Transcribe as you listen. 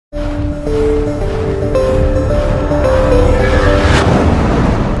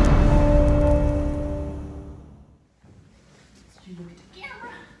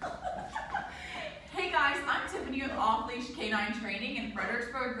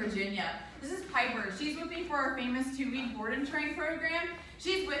Virginia. This is Piper. She's with me for our famous 2-week board and train program.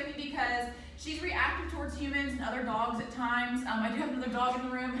 She's with me because she's reactive towards humans and other dogs at times. I do have another dog in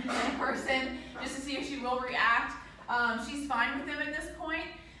the room and a person just to see if she will react. She's fine with them at this point.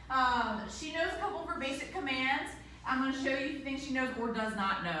 She knows a couple of her basic commands. I'm going to show you things she knows or does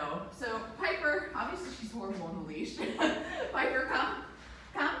not know. So Piper, obviously she's horrible on the leash. Piper, come.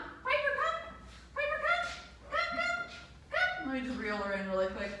 Come. Piper, come. Piper, come. Come, come, come. Let me just reel her in really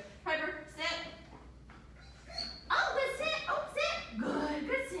quick. Piper, sit. Oh, good sit. Oh, sit. Good,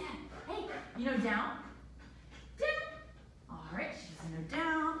 good sit. Hey, you know down? Down. All right, she doesn't know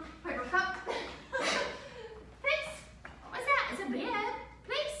down. Piper, come. Place. What's that? It's a bed.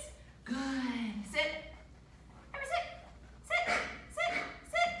 Place. Good. Sit. Piper, sit. Sit. Sit.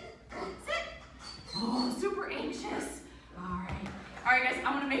 Sit. Sit. Oh, super anxious. All right. All right, guys,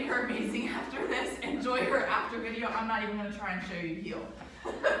 I'm going to make her amazing after this. Enjoy her after video. I'm not even going to try and show you heel.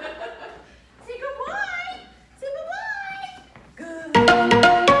 Say goodbye. Say bye-bye. Good.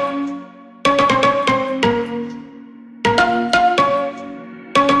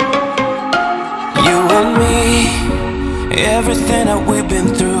 You and me, everything that we've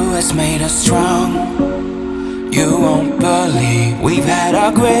been through has made us strong. You won't believe we've had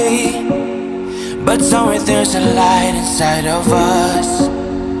our gray, but somewhere there's a light inside of us.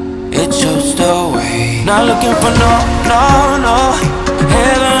 It shows the way. Not looking for no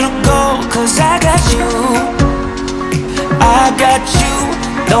heaven or gold, 'cause I got you. I got you.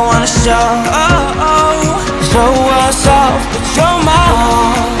 Don't wanna show us off, but you're my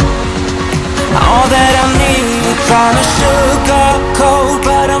all that I need. You're trying to sugarcoat,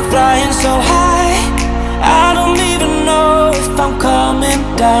 but I'm flying so high, I don't even know if I'm coming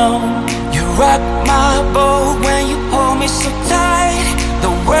down. You rock my boat when you hold me so tight. The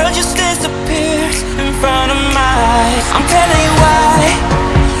world just disappears in front of my eyes. I'm telling you why,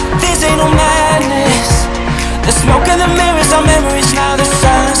 this ain't no madness. The smoke in the mirrors are memories, now the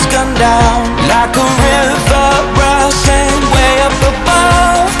sun's gone down. Like a river rushing way up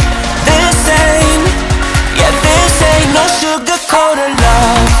above. This ain't no sugar-coated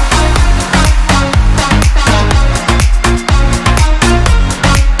love.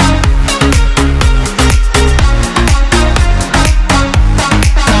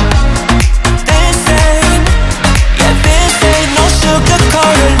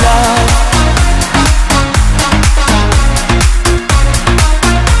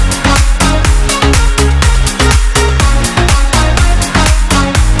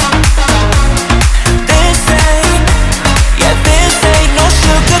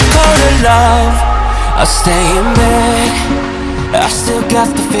 I stay in bed, I still got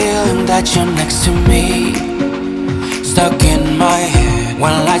the feeling that you're next to me. Stuck in my head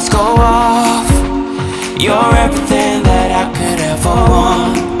when lights go off. You're everything that I could ever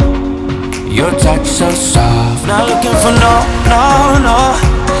want. Your touch so soft. Not looking for no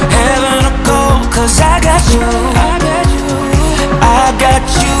heaven or gold, 'cause I got you. I got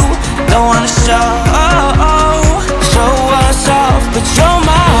you. Don't wanna show us off, but you're